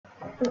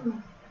Hello,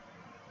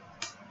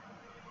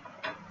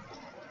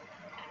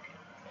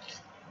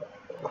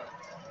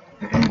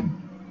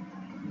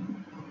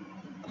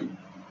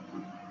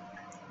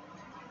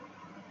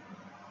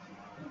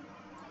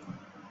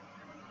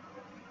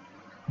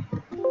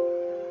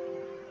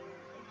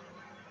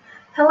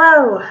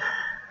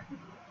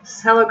 this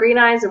is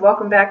HelloGreenEyes, and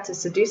welcome back to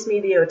Seduce Me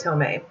the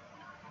Otome.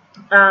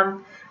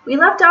 We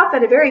left off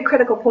at a very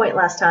critical point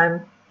last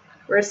time,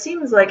 where it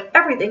seems like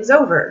everything's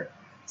over.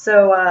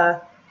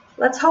 So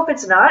let's hope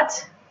it's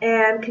not,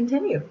 and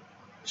continue,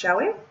 shall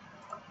we?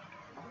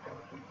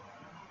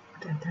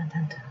 Dun, dun,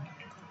 dun, dun.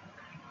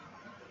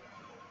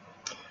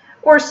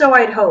 Or so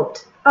I'd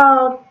hoped.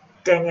 Oh,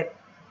 dang it.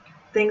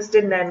 Things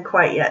didn't end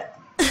quite yet.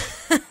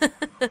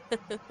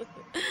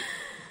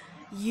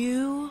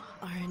 You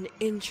are an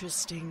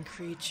interesting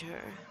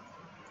creature.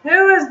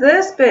 Who is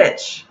this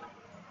bitch?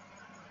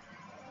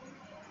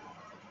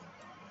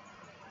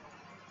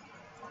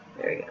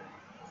 There we go.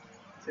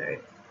 Sorry.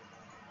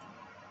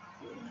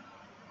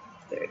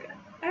 There we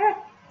go.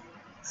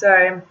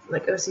 Sorry, I'm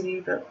like OCD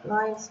about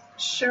lines.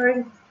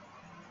 Showing.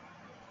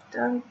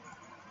 Done.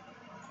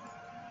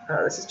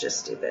 Oh, this is just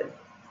stupid.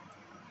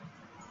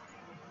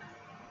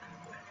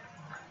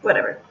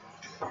 Whatever.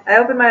 I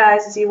open my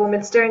eyes to see a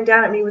woman staring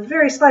down at me with a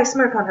very sly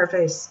smirk on her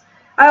face.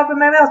 I open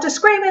my mouth to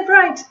scream in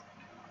fright,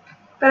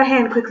 but a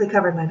hand quickly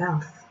covered my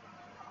mouth.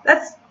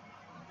 That's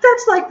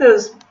like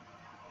those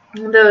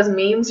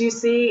memes you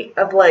see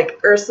of like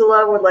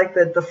Ursula with like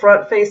the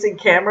front-facing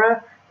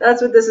camera.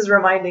 That's what this is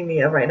reminding me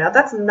of right now.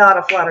 That's not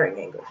a flattering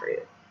angle for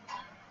you.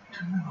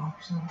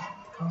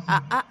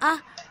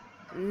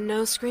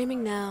 No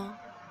screaming now.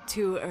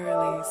 Too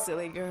early,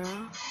 silly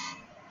girl.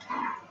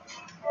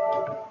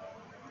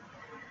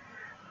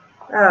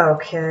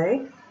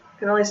 Okay.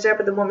 Can only stare up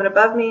at the woman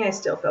above me. I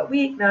still felt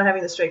weak, not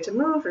having the strength to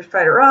move or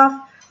fight her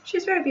off.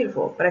 She's very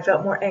beautiful, but I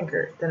felt more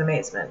anger than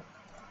amazement.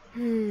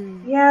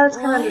 Yeah, that's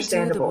kind of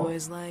understandable. Why do the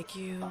boys like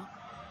you?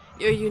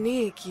 You're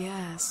unique,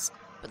 yes,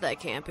 but that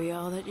can't be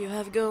all that you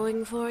have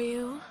going for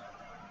you.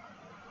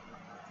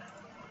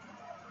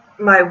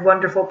 My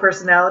wonderful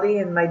personality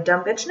and my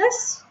dumb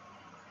bitchness?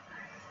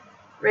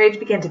 Rage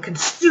began to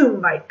consume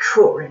my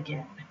core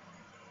again.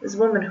 This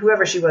woman,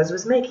 whoever she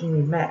was making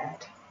me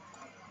mad.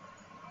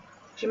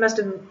 She must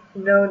have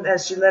known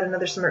as she let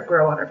another smirk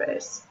grow on her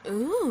face.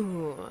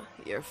 Ooh,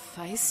 you're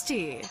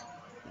feisty.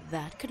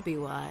 That could be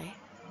why.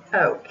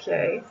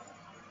 Okay.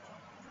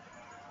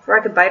 Before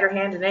I could bite her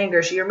hand in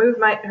anger, she removed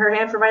her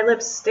hand from my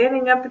lips,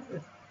 standing up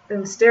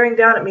and staring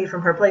down at me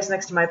from her place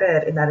next to my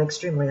bed in that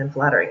extremely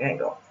unflattering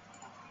angle.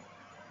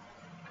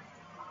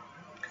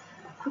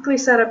 Quickly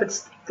sat up and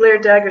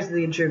glared daggers at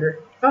the intruder.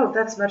 Oh,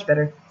 that's much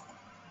better.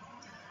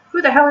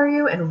 Who the hell are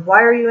you, and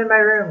why are you in my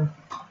room?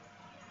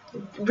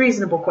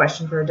 Reasonable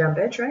question for a dumb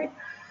bitch, right?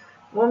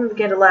 The woman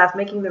began to laugh,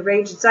 making the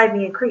rage inside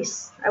me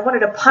increase. I wanted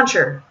to punch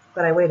her,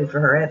 but I waited for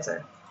her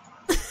answer.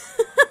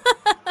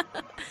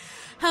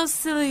 How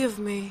silly of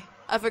me.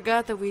 I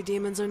forgot that we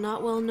demons are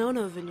not well known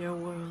of in your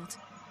world.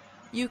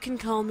 You can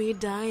call me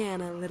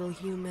Diana, little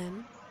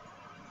human.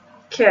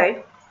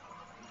 Okay.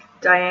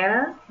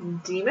 Diana?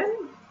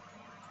 Demon?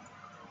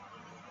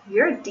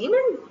 You're a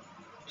demon?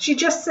 She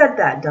just said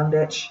that, dumb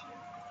bitch.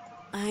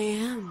 I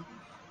am.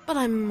 But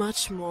I'm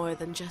much more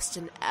than just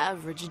an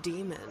average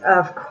demon.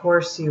 Of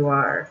course you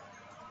are.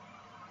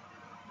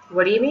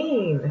 What do you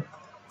mean?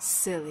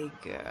 Silly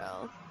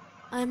girl.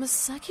 I'm a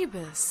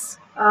succubus.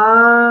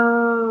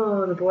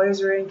 Oh, the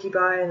boys were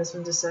incubi and this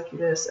one's a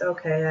succubus.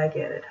 Okay, I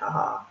get it.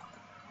 Haha.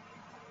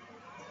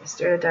 I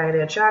stared at Diana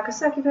in shock. A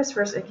succubus,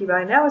 first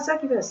incubi, now a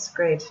succubus.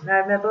 Great. Now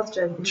I've met both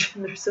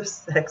genders of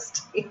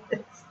sex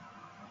demons.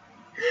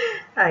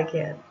 I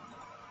can't.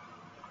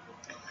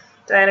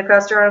 Diana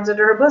crossed her arms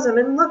under her bosom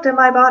and looked at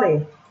my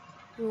body.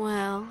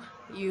 Well,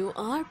 you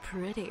are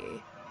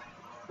pretty.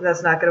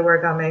 That's not going to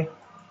work on me.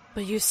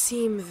 But you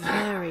seem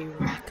very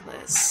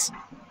reckless.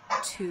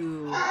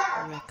 Too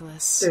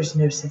reckless. There's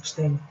no such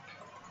thing.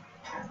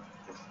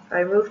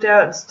 I moved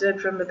out and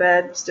stood from the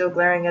bed, still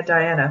glaring at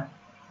Diana.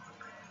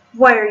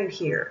 Why are you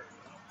here?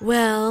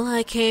 Well,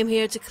 I came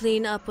here to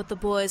clean up what the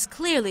boys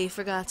clearly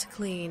forgot to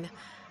clean.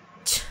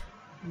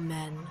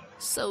 Men.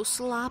 So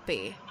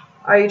sloppy.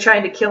 Are you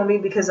trying to kill me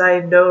because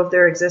I know of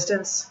their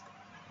existence?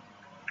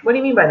 What do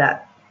you mean by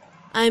that?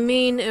 I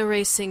mean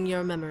erasing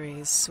your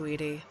memories,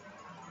 sweetie.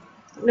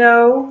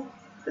 No.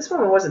 This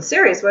woman wasn't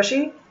serious, was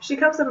she? She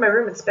comes into my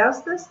room and spouts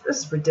this?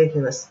 This is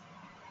ridiculous.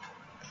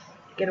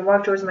 I began to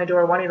walk towards my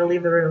door, wanting to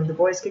leave the room. The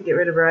boys could get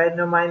rid of her. I had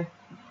no mind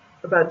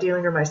about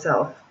dealing her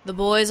myself. The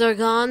boys are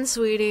gone,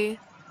 sweetie.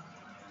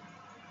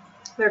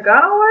 They're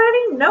gone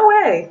already? No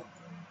way.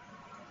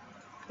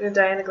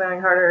 Diana,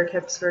 glaring harder,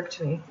 kept smirk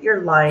to me.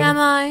 You're lying. Am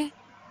I?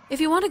 If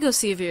you want to go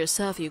see for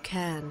yourself, you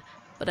can.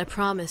 But I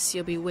promise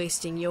you'll be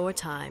wasting your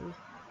time.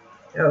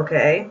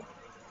 Okay.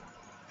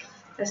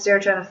 I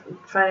stared, trying to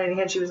find any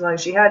hint she was lying.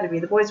 She had to be.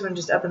 The boys wouldn't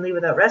just up and leave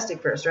without resting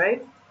first,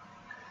 right?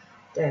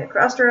 Diana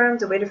crossed her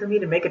arms and waited for me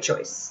to make a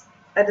choice.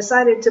 I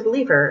decided to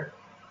believe her.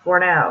 For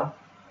now.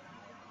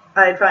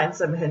 I'd find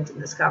some hint in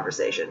this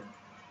conversation.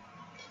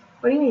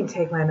 What do you mean,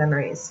 take my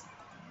memories?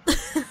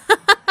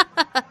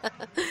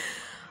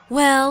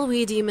 Well,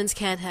 we demons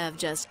can't have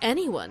just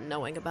anyone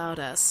knowing about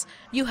us.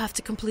 You have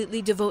to completely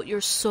devote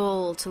your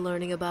soul to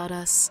learning about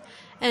us.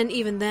 And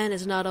even then,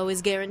 it's not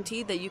always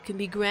guaranteed that you can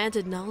be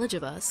granted knowledge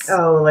of us.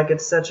 Oh, like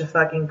it's such a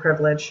fucking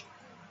privilege.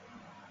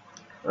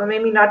 Well, it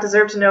made me not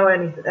deserve to know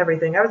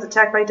everything. I was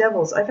attacked by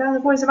devils. I found the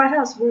boys in my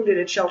house, wounded,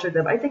 and sheltered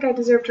them. I think I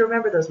deserve to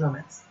remember those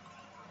moments.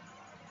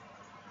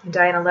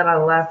 Diana let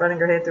out a laugh, running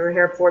her hand through her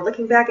hair before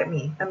looking back at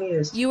me,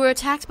 amused. You were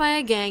attacked by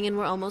a gang and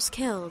were almost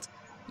killed.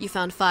 You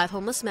found 5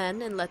 homeless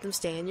men and let them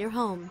stay in your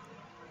home.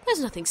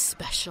 There's nothing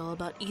special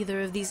about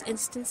either of these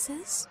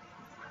instances.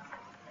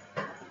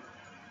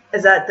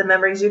 Is that the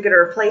memories you get to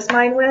replace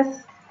mine with?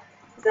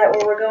 Is that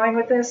where we're going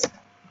with this?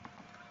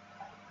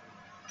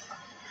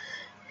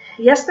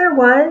 Yes, there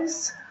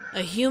was.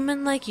 A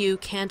human like you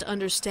can't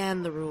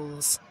understand the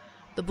rules.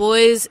 The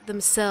boys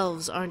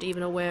themselves aren't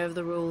even aware of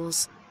the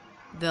rules.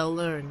 They'll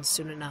learn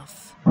soon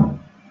enough. All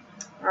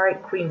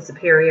right, Queen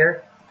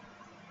Superior.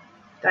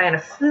 Diana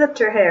flipped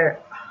her hair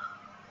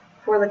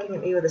before looking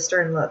at me with a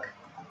stern look.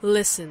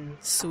 Listen,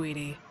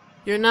 sweetie.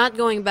 You're not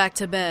going back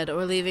to bed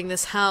or leaving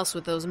this house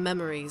with those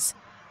memories.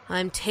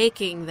 I'm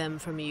taking them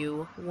from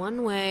you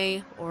one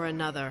way or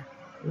another.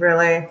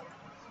 Really?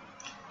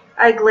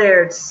 I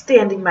glared,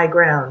 standing my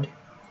ground.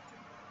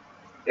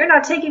 You're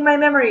not taking my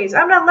memories.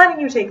 I'm not letting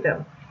you take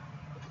them.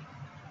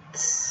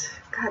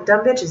 God,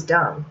 dumb bitch is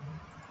dumb.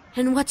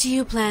 And what do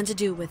you plan to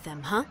do with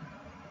them, huh?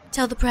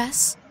 Tell the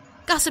press?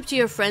 Gossip to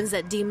your friends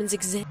that demons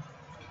exist?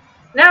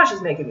 Now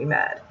she's making me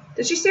mad.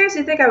 Did she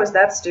seriously think I was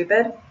that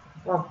stupid?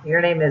 Well, your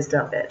name is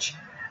dumb bitch.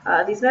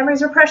 These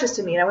memories are precious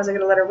to me, and I wasn't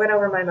going to let her win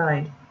over my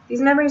mind.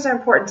 These memories are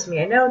important to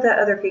me. I know that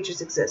other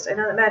creatures exist. I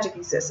know that magic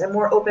exists. I'm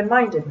more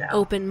open-minded now.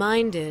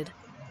 Open-minded?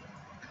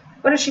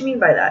 What does she mean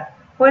by that?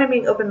 The point of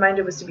being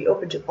open-minded was to be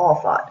open to all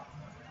thought.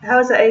 How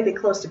is that anything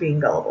close to being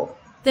gullible?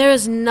 There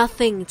is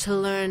nothing to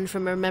learn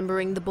from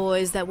remembering the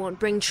boys that won't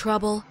bring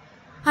trouble.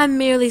 I'm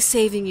merely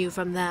saving you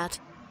from that.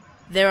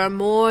 There are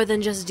more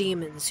than just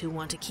demons who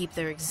want to keep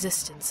their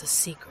existence a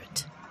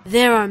secret.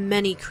 There are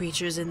many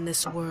creatures in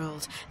this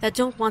world that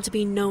don't want to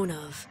be known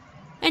of,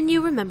 and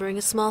you remembering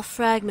a small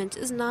fragment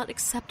is not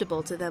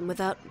acceptable to them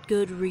without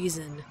good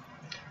reason.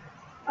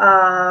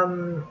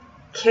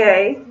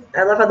 Okay.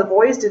 I love how the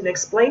boys didn't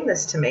explain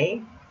this to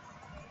me.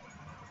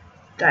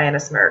 Diana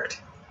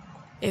smirked.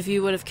 If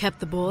you would have kept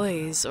the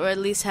boys, or at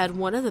least had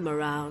one of them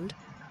around,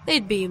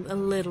 they'd be a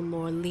little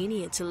more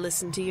lenient to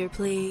listen to your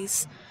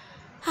pleas.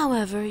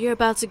 However, you're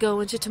about to go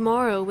into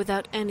tomorrow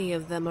without any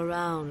of them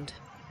around.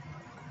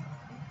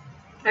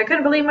 I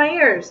couldn't believe my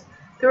ears.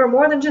 There were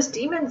more than just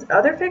demons.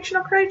 Other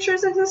fictional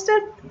creatures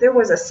existed? There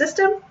was a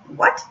system?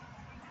 What?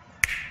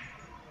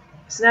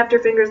 Snapped her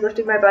fingers,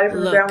 lifting my body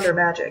from the ground with her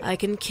magic. I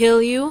can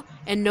kill you,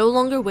 and no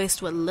longer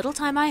waste what little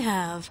time I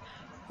have.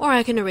 Or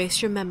I can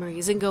erase your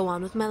memories and go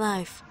on with my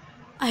life.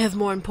 I have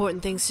more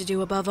important things to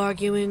do above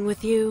arguing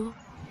with you.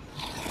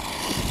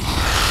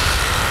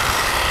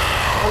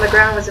 On the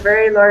ground was a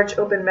very large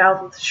open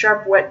mouth with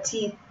sharp, wet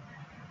teeth,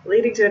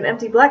 leading to an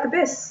empty black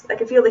abyss. I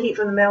could feel the heat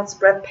from the mouth's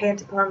breath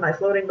pant upon my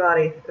floating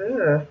body.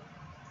 Ugh.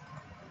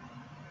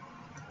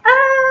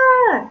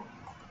 Ah!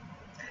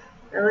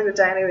 I looked at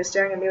Diana, who was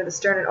staring at me with a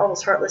stern and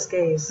almost heartless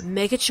gaze.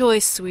 Make a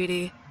choice,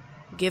 sweetie.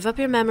 Give up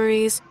your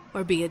memories,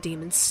 or be a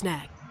demon's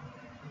snack.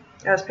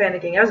 I was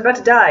panicking. I was about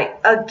to die.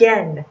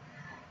 Again.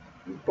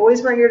 The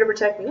boys weren't here to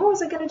protect me. What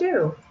was I going to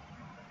do?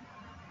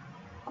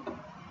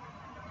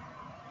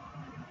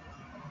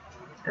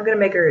 I'm going to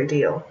make her a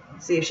deal.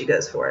 See if she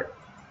goes for it.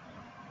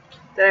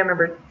 Then I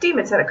remembered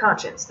demons had a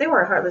conscience. They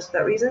weren't heartless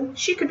without reason.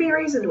 She could be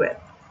reasoned with.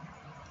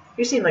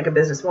 You seem like a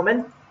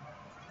businesswoman.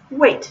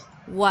 Wait.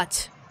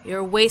 What?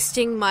 You're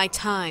wasting my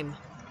time.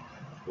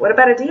 What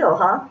about a deal,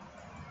 huh?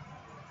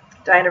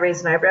 Diana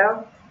raised an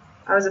eyebrow.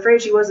 I was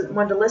afraid she wasn't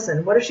one to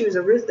listen. What if she was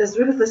as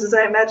ruthless as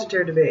I imagined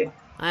her to be?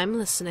 I'm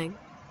listening.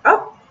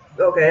 Oh,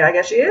 okay, I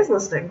guess she is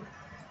listening.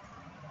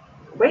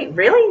 Wait,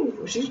 really?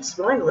 Was she just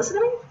willing to listen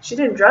to me? She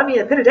didn't drive me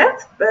in a pit of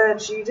death,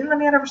 but she didn't let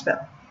me out of her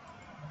spell.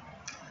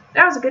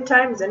 Now is a good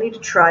time, as I need to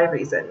try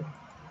reason.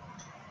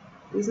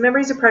 These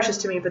memories are precious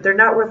to me, but they're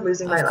not worth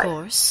losing my life. Of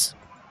course.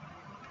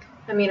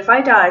 I mean, if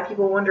I die,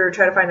 people wonder or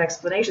try to find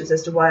explanations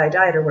as to why I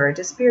died or where I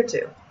disappeared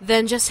to.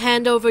 Then just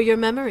hand over your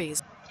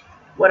memories.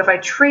 What if I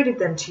traded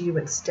them to you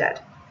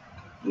instead?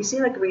 You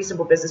seem like a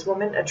reasonable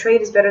businesswoman. A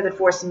trade is better than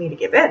forcing me to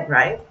give in,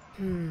 right?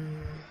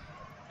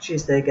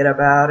 She's thinking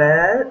about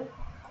it.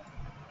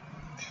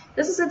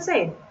 This is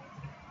insane.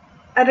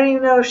 I don't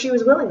even know if she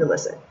was willing to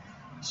listen.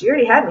 She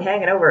already had me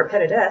hanging over a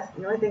pit of death.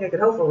 The only thing I could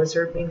hope for was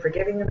her being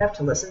forgiving enough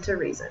to listen to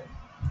reason.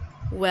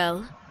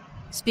 Well,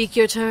 speak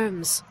your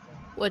terms.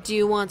 What do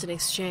you want in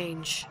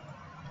exchange?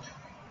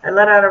 I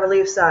let out a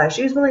relieved sigh.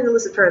 She was willing to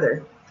listen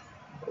further.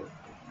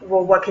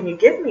 Well, what can you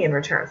give me in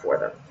return for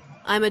them?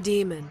 I'm a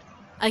demon.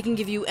 I can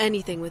give you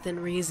anything within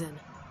reason.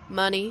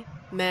 Money,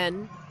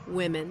 men,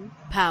 women,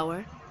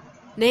 power.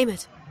 Name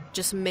it.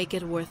 Just make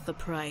it worth the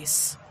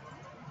price.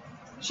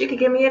 She could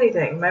give me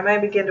anything. My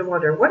mind began to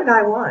wonder, what did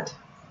I want?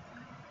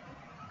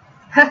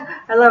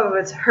 I love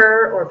if it's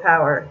her or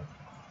power.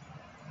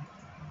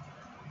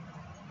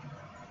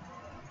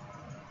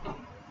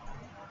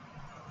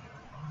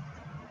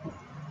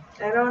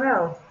 I don't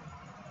know.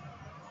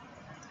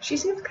 She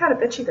seems kind of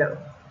bitchy though,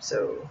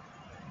 so...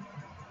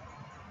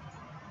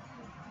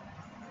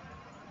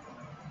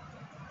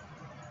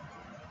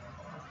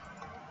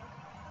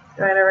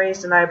 Diana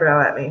raised an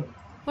eyebrow at me.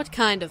 What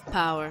kind of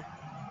power?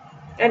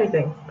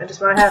 Anything. I just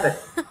want to have it.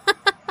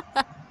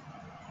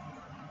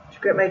 She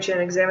gripped my chin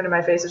and examined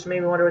my face, which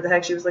made me wonder what the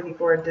heck she was looking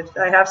for. Did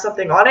I have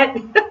something on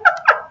it?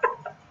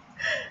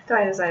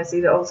 Diana's eyes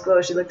see the old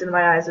glow. She looked into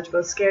my eyes, which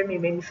both scared me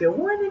and made me feel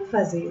warm and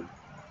fuzzy.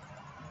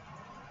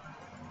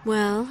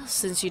 Well,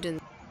 since you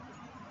didn't...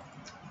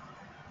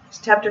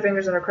 She tapped her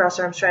fingers on her crossed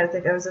arms, trying to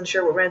think. I wasn't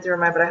sure what ran through her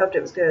mind, but I hoped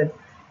it was good.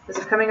 As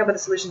if coming up with a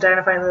solution,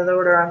 Diana finally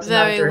lowered her arms and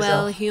nodded to herself.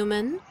 Very well,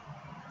 human.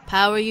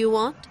 Power you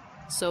want,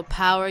 so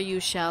power you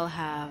shall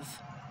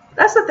have.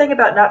 That's the thing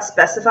about not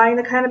specifying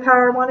the kind of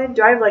power I wanted.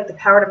 Do I have, like, the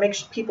power to make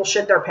people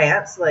shit their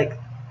pants? Like,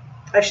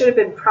 I should have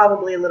been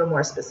probably a little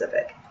more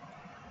specific.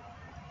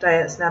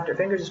 Diana snapped her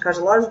fingers and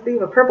caused a large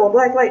beam of purple and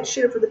black light to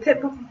shoot up from the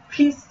pit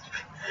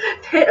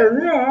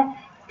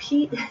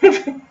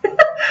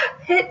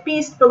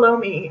beast below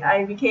me.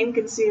 I became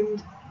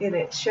consumed in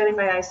it, shutting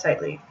my eyes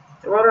tightly.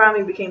 The world around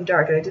me became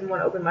dark, and I didn't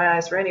want to open my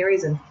eyes for any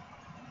reason.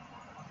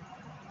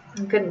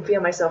 I couldn't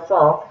feel myself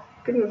fall.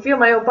 I couldn't even feel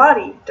my own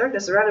body.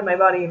 Darkness surrounded my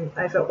body, and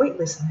I felt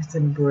weightless in its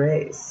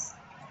embrace.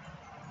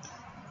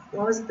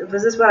 Was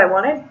this what I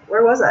wanted?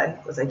 Where was I?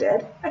 Was I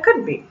dead? I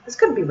couldn't be. This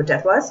couldn't be what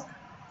death was.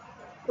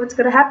 What's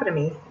going to happen to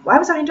me? Why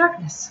was I in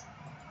darkness?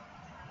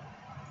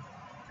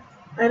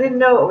 I didn't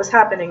know what was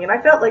happening, and I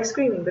felt like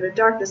screaming, but in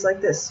darkness like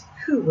this,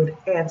 who would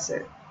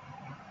answer?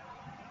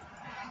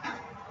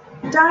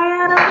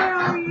 Diana, where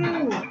are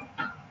you?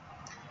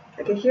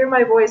 I could hear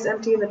my voice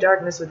empty in the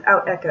darkness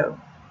without echo.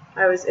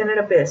 I was in an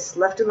abyss,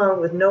 left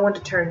alone with no one to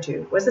turn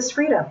to. Was this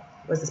freedom?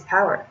 Was this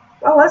power?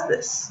 What was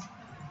this?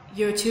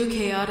 You're too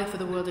chaotic for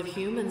the world of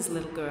humans,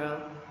 little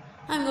girl.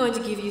 I'm going to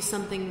give you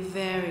something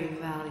very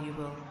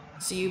valuable,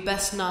 so you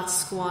best not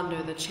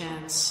squander the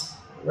chance.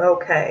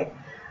 Okay.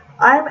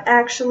 I'm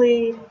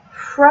actually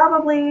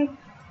probably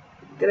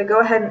going to go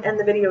ahead and end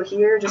the video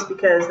here, just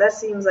because that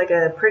seems like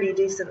a pretty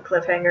decent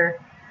cliffhanger.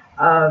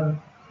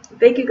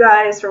 Thank you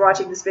guys for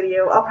watching this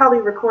video. I'll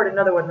probably record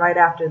another one right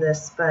after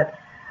this, but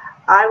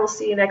I will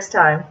see you next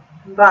time.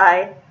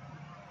 Bye.